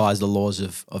defies the laws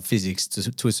of physics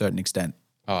to a certain extent.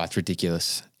 Oh, it's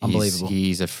ridiculous. Unbelievable.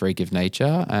 He's a freak of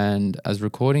nature, and as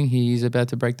recording, he's about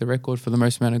to break the record for the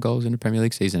most amount of goals in a Premier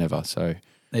League season ever. So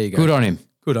There you go. good on him.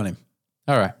 Good on him.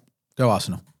 All right. Go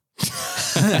Arsenal.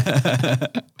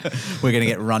 We're going to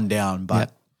get run down,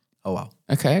 but oh well.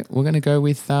 Okay, we're going to go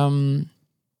with we'll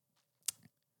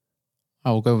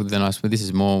go with the nice one. This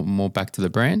is more back to the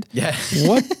brand. Yeah.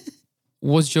 What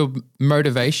was your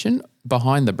motivation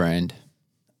behind the brand?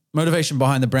 Motivation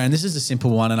behind the brand. This is a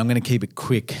simple one, and I'm going to keep it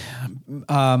quick.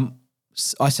 I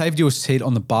saved you a seat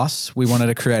on the bus. We wanted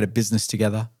to create a business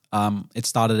together. It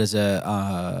started as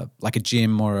a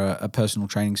gym or a personal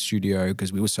training studio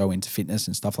because we were so into fitness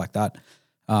and stuff like that.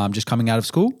 Just coming out of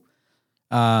school,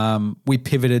 we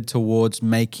pivoted towards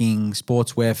making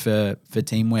sportswear for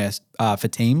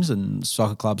teams and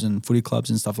soccer clubs and footy clubs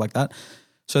and stuff like that.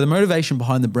 So the motivation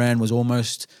behind the brand was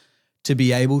almost to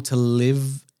be able to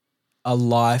live a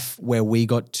life where we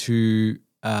got to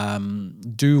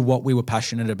do what we were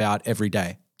passionate about every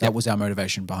day. That was our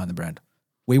motivation behind the brand.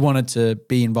 We wanted to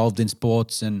be involved in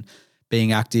sports and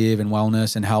being active and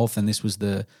wellness and health, and this was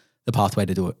the pathway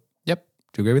to do it. Yep.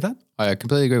 Do you agree with that? I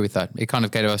completely agree with that. It kind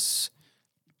of gave us,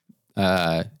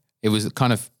 it was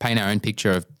kind of paint our own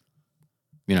picture of,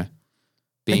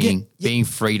 being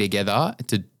free together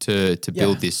to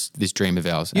build this dream of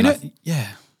ours.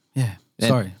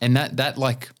 Sorry. And that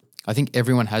like, I think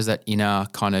everyone has that inner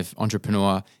kind of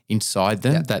entrepreneur inside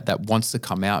them that wants to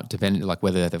come out, depending like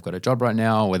whether they've got a job right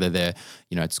now, whether they're,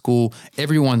 at school.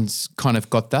 Everyone's kind of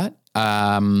got that.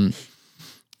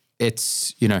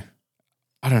 It's, I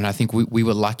don't know. I think we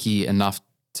were lucky enough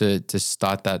to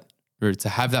start that, or to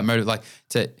have that motive, like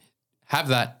to have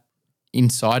that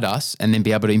inside us and then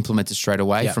be able to implement it straight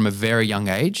away from a very young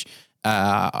age.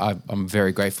 I'm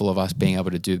very grateful of us being able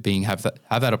to have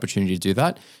that opportunity to do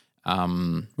that.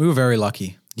 We were very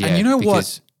lucky. Yeah, and you know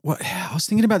what? I was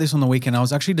thinking about this on the weekend. I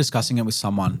was actually discussing it with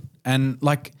someone. And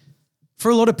like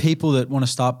for a lot of people that want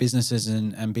to start businesses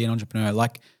and be an entrepreneur,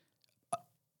 like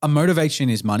a motivation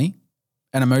is money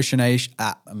and emotionation.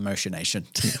 What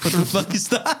the fuck is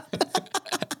that?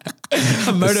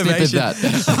 A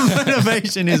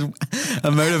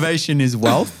motivation is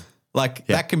wealth. Like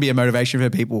that can be a motivation for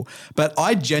people. But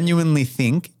I genuinely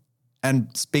think,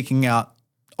 and speaking out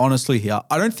honestly here,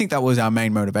 I don't think that was our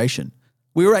main motivation.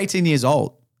 We were 18 years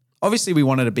old. Obviously, we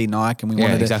wanted to be Nike and we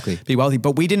wanted to be wealthy,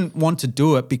 but we didn't want to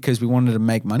do it because we wanted to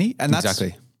make money. And that's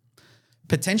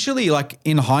potentially, like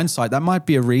in hindsight, that might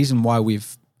be a reason why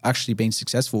we've actually been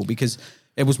successful, because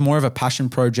it was more of a passion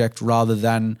project rather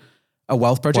than a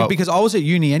wealth project. Because I was at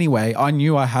uni anyway. I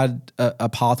knew I had a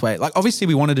pathway. Like obviously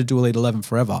we wanted to do Elite 11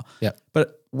 forever,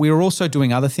 but we were also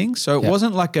doing other things. So it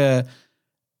wasn't like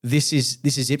this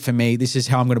is it for me. This is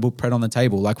how I'm going to put bread on the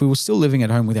table. Like we were still living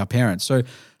at home with our parents. So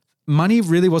money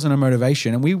really wasn't a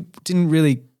motivation, and we didn't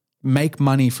really make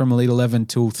money from Elite 11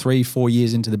 till 3-4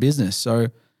 years into the business. So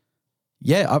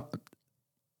to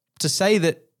say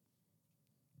that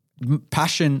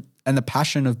passion and the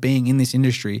passion of being in this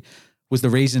industry was the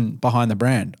reason behind the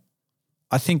brand,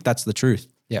 I think that's the truth.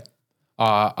 Yeah.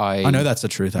 I know that's the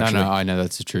truth, actually. No, I know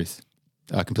that's the truth.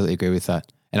 I completely agree with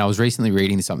that. And I was recently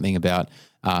reading something about,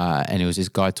 and it was this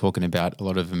guy talking about a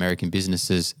lot of American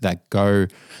businesses that go.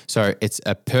 So it's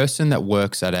a person that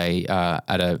works at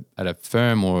a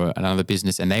firm or another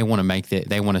business, and they want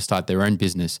to start their own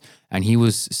business. And he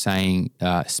was saying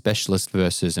specialist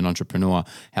versus an entrepreneur.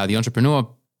 How the entrepreneur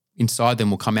inside them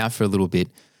will come out for a little bit.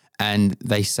 And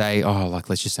they say, oh, like,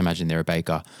 let's just imagine they're a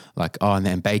baker. Like, oh, and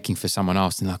then baking for someone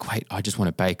else. And like, wait, I just want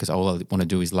to bake because all I want to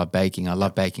do is love baking. I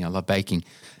love baking. I love baking.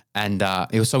 And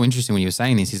it was so interesting when you were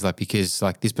saying this. He's like, because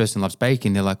like this person loves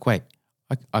baking. They're like, wait,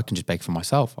 I can just bake for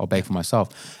myself. I'll bake for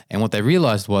myself. And what they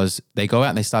realized was they go out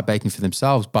and they start baking for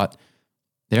themselves, but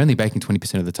they're only baking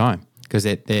 20% of the time. Because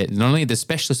they're not only the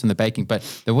specialists in the baking, but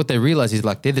what they realize is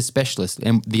like they're the specialists,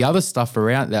 and the other stuff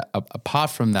around that, apart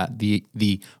from that, the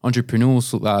entrepreneurial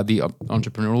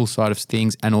side of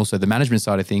things, and also the management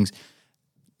side of things,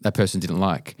 that person didn't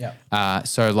like. Yeah.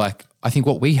 So like I think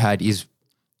what we had is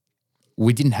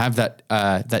we didn't have that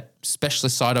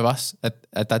specialist side of us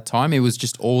at that time. It was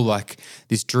just all like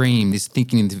this dream, this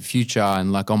thinking into the future,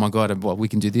 and like, oh my God, well, we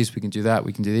can do this, we can do that,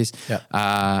 we can do this.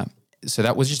 Yeah. So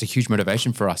that was just a huge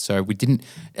motivation for us. So we didn't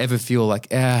ever feel like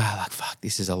fuck,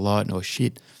 this is a lot or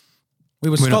shit. We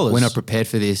were scholars. We're not prepared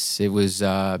for this. It was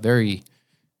very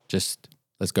just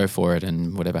let's go for it,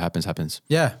 and whatever happens, happens.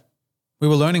 Yeah. We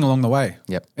were learning along the way.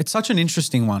 Yep. It's such an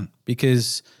interesting one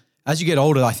because as you get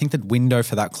older, I think that window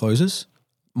for that closes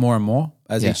more and more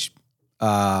as each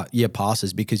year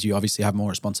passes, because you obviously have more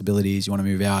responsibilities. You want to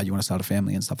move out, you want to start a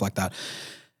family and stuff like that.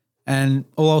 And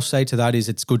all I'll say to that is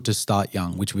it's good to start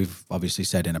young, which we've obviously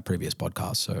said in a previous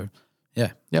podcast. So,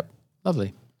 yeah. Yep.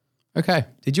 Lovely. Okay.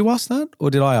 Did you ask that or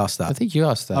did I ask that? I think you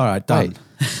asked that. All right, done.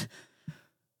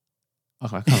 Oh,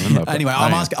 I can't remember. Anyway,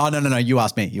 I'm asking. Oh, no. You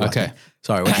asked me. You asked Okay. me.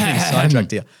 Sorry, we're getting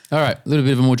sidetracked here. All right. A little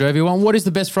bit of a more jovial one. What is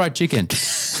the best fried chicken?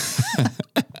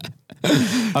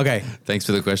 Okay. Thanks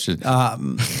for the question.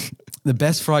 The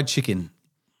best fried chicken.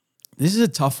 This is a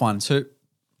tough one. So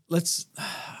let's.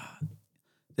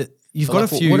 You've got a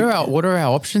few. What are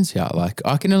our options here? Like,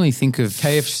 I can only think of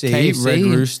KFC, Red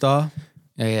Rooster.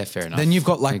 Yeah, fair enough. Then you've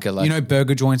got like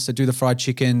burger joints that do the fried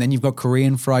chicken. Then you've got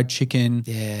Korean fried chicken.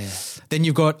 Yeah. Then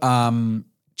you've got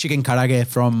chicken karaage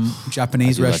from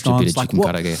Japanese restaurants. Like chicken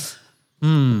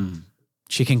karaage.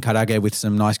 Chicken karaage with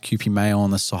some nice Kewpie mayo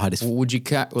on the side is Would you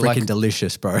freaking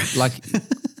delicious, bro. Like,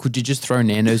 could you just throw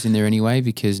Nando's in there anyway?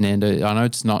 Because I know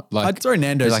it's not like I'd throw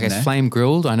Nando's like in it's there. flame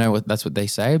grilled. I know that's what they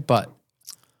say, but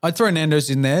I'd throw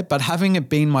Nando's in there, but having it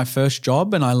been my first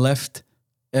job and I left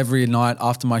every night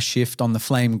after my shift on the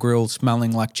flame grill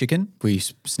smelling like chicken. were you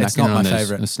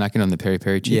snacking on the peri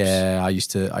peri chips? Yeah, I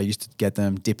used to get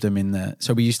them, dip them in the.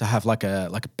 So we used to have like a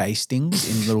bastings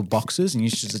in little boxes, and you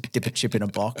used to just dip a chip in a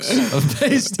box of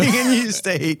basting, and you used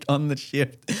to eat on the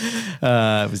shift.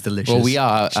 It was delicious. Well, we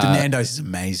are. Nando's is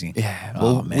amazing. Yeah.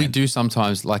 Oh, Well, man. we do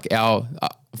sometimes like our.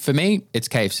 For me, it's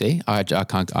KFC. I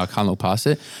can't look past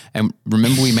it. And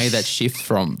remember, we made that shift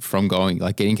from going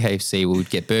like getting KFC. We would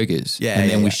get burgers, and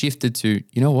then we shifted to,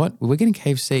 you know what? We're getting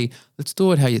KFC. Let's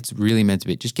do it how it's really meant to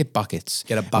be. Just get buckets.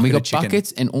 Get a bucket and we got of chicken.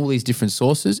 buckets and all these different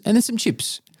sauces, and then some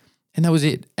chips, and that was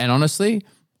it. And honestly,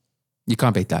 you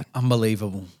can't beat that.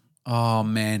 Unbelievable. Oh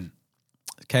man.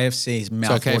 KFC is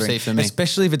mouth-watering. KFC for me.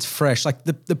 Especially if it's fresh. Like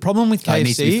the problem with KFC It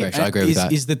needs to be fresh. I agree with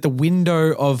that. is that the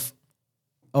window of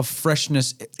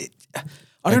freshness,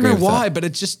 I don't know why, but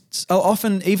it's just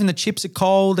often even the chips are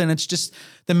cold and it's just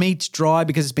the meat's dry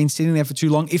because it's been sitting there for too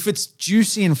long. If it's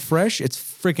juicy and fresh, it's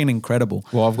freaking incredible.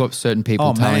 Well, I've got certain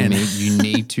people telling me you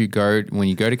need to go, when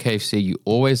you go to KFC, you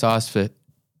always ask for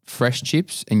fresh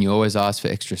chips and you always ask for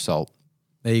extra salt.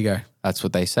 There you go. That's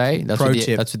what they say. That's Pro what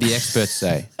tip. that's what the experts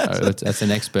say. That's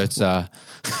an expert's opinion.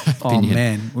 Oh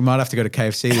man, we might have to go to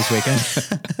KFC this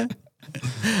weekend.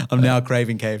 I'm now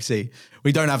craving KFC.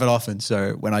 We don't have it often,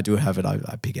 so when I do have it,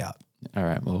 I pig out. All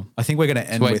right. Well, I think we're going to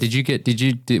end wait, with...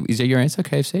 is that your answer,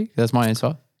 KFC? That's my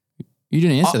answer. You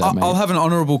didn't answer that, mate. I'll have an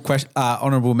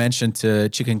honorable mention to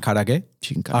chicken karaage.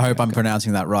 I hope I'm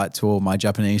pronouncing that right to all my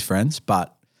Japanese friends,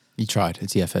 but... You tried.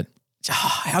 It's the effort.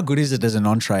 How good is it as an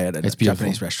entree at a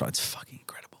Japanese restaurant? It's fucking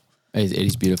incredible. It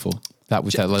is beautiful. That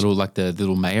with that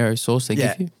little mayo sauce they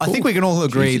give you. I think we can all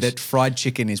agree that fried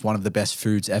chicken is one of the best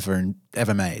foods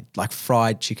ever made. Like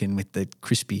fried chicken with the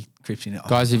crispy.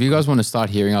 Guys, if you guys want to start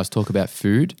hearing us talk about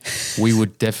food, we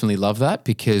would definitely love that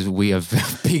because we are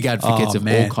big advocates of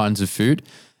all kinds of food.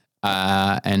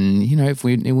 And, if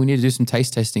we need to do some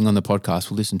taste testing on the podcast,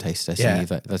 we'll do some taste testing Yeah. if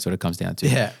that's what it comes down to.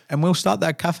 Yeah, and we'll start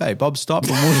that cafe, Bob Stop,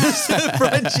 and we'll just serve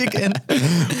fried chicken.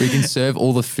 We can serve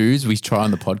all the foods we try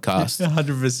on the podcast.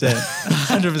 100%.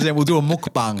 100%. We'll do a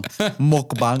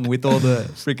mukbang with all the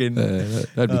freaking.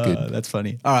 That'd be good. That's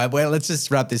funny. All right, well, let's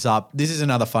just wrap this up. This is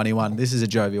another funny one. This is a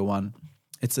jovial one.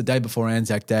 It's the day before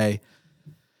Anzac Day.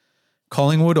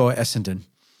 Collingwood or Essendon?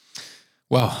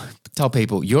 Well, tell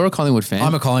people, you're a Collingwood fan.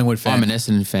 I'm a Collingwood fan. I'm an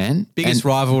Essendon fan. Biggest And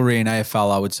rivalry in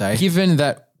AFL, I would say. given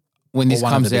that when this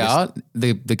one of comes the biggest. out,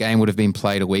 the game would have been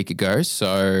played a week ago.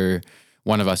 So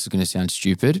one of us is going to sound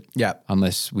stupid. Yeah.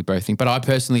 Unless we both think. But I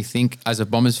personally think, as a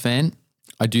Bombers fan,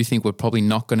 I do think we're probably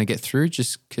not going to get through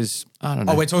just because, I don't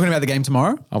know. Oh, we're talking about the game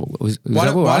tomorrow? Why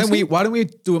Why don't we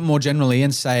do it more generally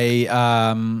and say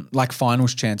like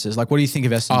finals chances? Like, what do you think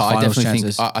of Essendon's I finals definitely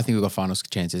chances? think I think we've got finals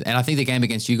chances, and I think the game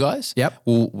against you guys, Yep.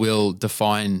 will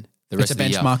define the rest a of the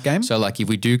year. benchmark game? So, like, if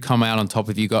we do come out on top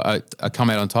of you guys, come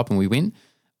out on top and we win,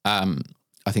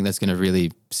 I think that's going to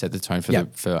really set the tone for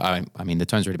Yep. I mean, the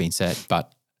tone's already been set,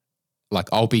 but like,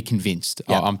 I'll be convinced.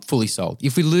 Yep. I'm fully sold.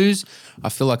 If we lose, I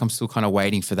feel like I'm still kind of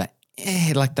waiting for that,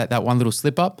 like that one little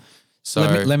slip up. So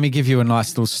let me give you a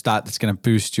nice little stat that's going to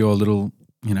boost your little,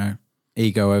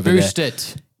 ego over boost there.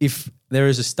 it. If there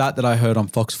is a stat that I heard on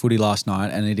Fox Footy last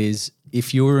night, and it is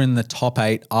if you were in the top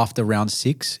 8 after round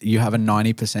 6, you have a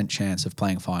 90% chance of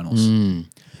playing finals.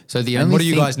 So the And only what are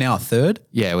you thing- guys now? Third?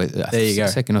 Yeah, There you go.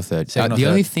 Second or third. Second or the third.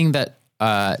 only thing that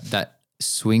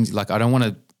swings, like, I don't want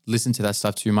to listen to that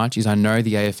stuff too much, is I know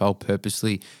the AFL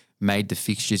purposely made the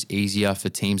fixtures easier for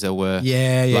teams that were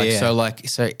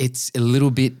So it's a little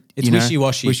bit It's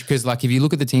wishy-washy. because like if you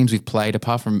look at the teams we've played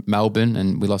apart from Melbourne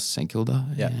and we lost to St Kilda,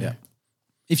 Yeah.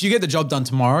 If you get the job done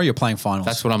tomorrow, you're playing finals.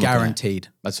 That's what I'm looking at. guaranteed.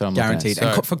 That's what I'm looking at. guaranteed. So-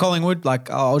 And for Collingwood, like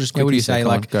I'll just what do quickly you say, say,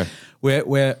 Colin? like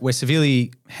Go. we're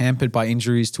severely hampered by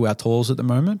injuries to our tools at the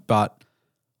moment, but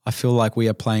I feel like we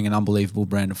are playing an unbelievable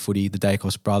brand of footy. The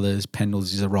Dacos brothers,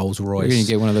 Pendles is a Rolls We're Royce. going to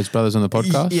get one of those brothers on the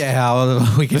podcast.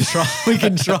 Yeah, we can try. We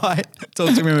can try.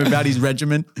 Talk to him about his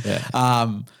regiment. Yeah.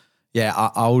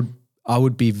 I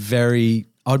would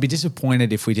be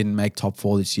disappointed if we didn't make top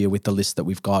 4 this year with the list that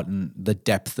we've got and the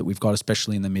depth that we've got,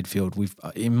 especially in the midfield.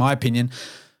 In my opinion,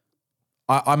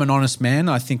 I'm an honest man.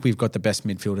 I think we've got the best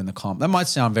midfield in the comp. That might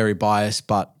sound very biased,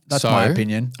 but that's my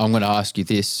opinion. I'm going to ask you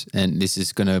this, and this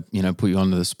is going to put you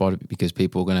onto the spot because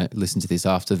people are going to listen to this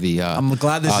after the. I'm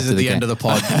glad this is after at the game. end of the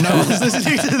pod. No one's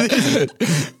listening to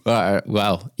this. All right,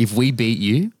 well, if we beat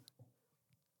you,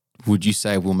 would you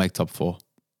say we'll make top 4?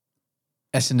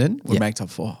 Essendon would Yeah. make top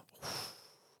 4.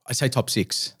 I say top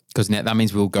 6. Because now that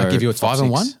means we'll go I'll give you a top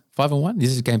 5-1. six. 5-1. This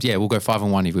is games. Yeah, we'll go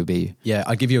 5-1 if we beat you. Yeah,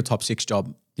 I'd give you a top 6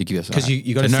 job. You give us 'Cause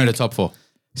you gotta no to think- top 4.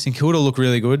 St Kilda look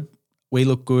really good. We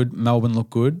look good. Melbourne look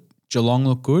good. Geelong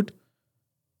look good.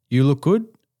 You look good.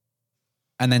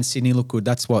 And then Sydney look good.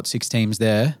 That's what, 6 teams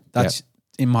there. That's,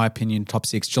 in my opinion, top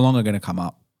 6. Geelong are going to come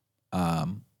up.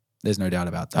 There's no doubt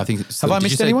about that. I think. Have I did you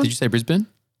missed say, anyone? Did you say Brisbane?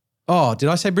 Oh, did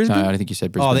I say Brisbane? No, I don't think you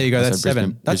said Brisbane. Oh, there you go. I That's said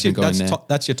 7. Brisbane going there.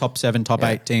 That's your top 7, top Yeah.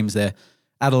 8 teams there.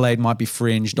 Adelaide might be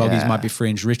fringe. Doggies Yeah. might be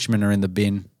fringe. Richmond are in the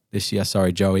bin this year.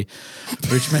 Sorry, Joey.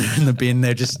 Richmond are in the bin.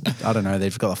 They're just, I don't know.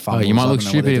 They've got the fun. Oh, you might look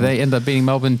stupid if they end up beating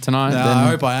Melbourne tonight. No, then, I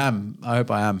hope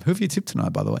I am. Who have you tipped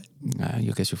tonight, by the way? I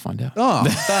guess you'll find out. Oh,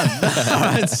 done. All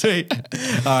right, sweet.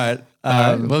 All right.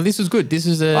 Well, this was good. This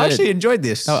is I actually enjoyed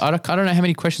this. I don't know how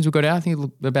many questions we got out. I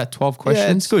think about 12 questions.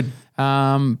 Yeah, it's good.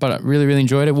 But I really, really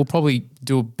enjoyed it. We'll probably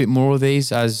do a bit more of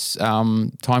these as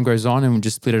time goes on, and we'll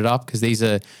just split it up because these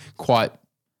are quite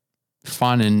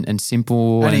fun and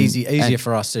simple And easier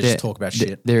for us to just talk about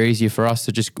shit. They're easier for us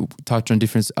to just touch on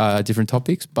different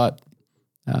topics. But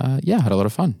yeah, I had a lot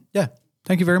of fun. Yeah.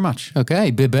 Thank you very much.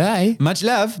 Okay, bye bye. Much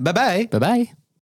love. Bye-bye. Bye bye.